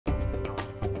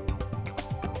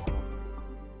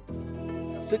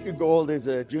Sitka Gold is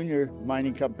a junior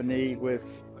mining company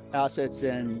with assets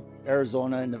in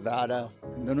Arizona, Nevada,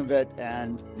 Nunavut,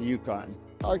 and the Yukon.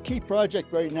 Our key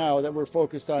project right now that we're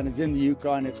focused on is in the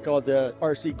Yukon. It's called the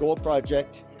RC Gold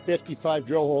Project. 55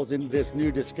 drill holes into this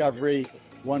new discovery,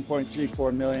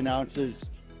 1.34 million ounces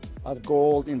of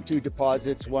gold in two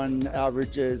deposits. One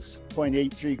averages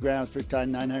 0.83 grams per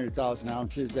ton, 900,000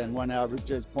 ounces, and one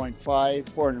averages 0.5,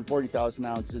 440,000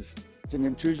 ounces. It's an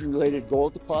intrusion-related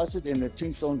gold deposit in the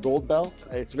Tombstone Gold Belt.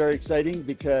 It's very exciting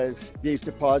because these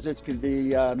deposits can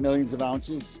be millions of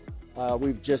ounces.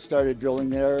 We've just started drilling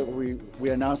there. We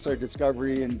announced our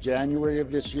discovery in January of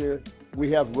this year.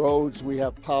 We have roads, we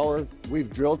have power.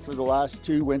 We've drilled for the last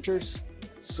 2 winters.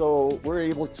 So we're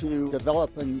able to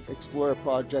develop and explore a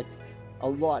project a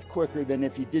lot quicker than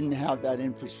if you didn't have that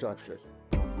infrastructure.